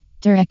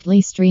Directly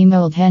stream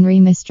Old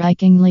Henry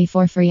strikingly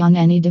for free on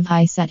any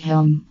device at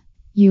home.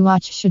 You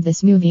watch should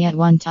this movie at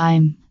one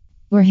time.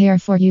 We're here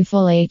for you.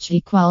 Full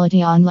HD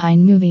quality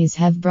online movies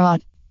have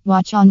brought.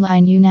 Watch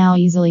online you now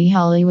easily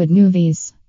Hollywood movies.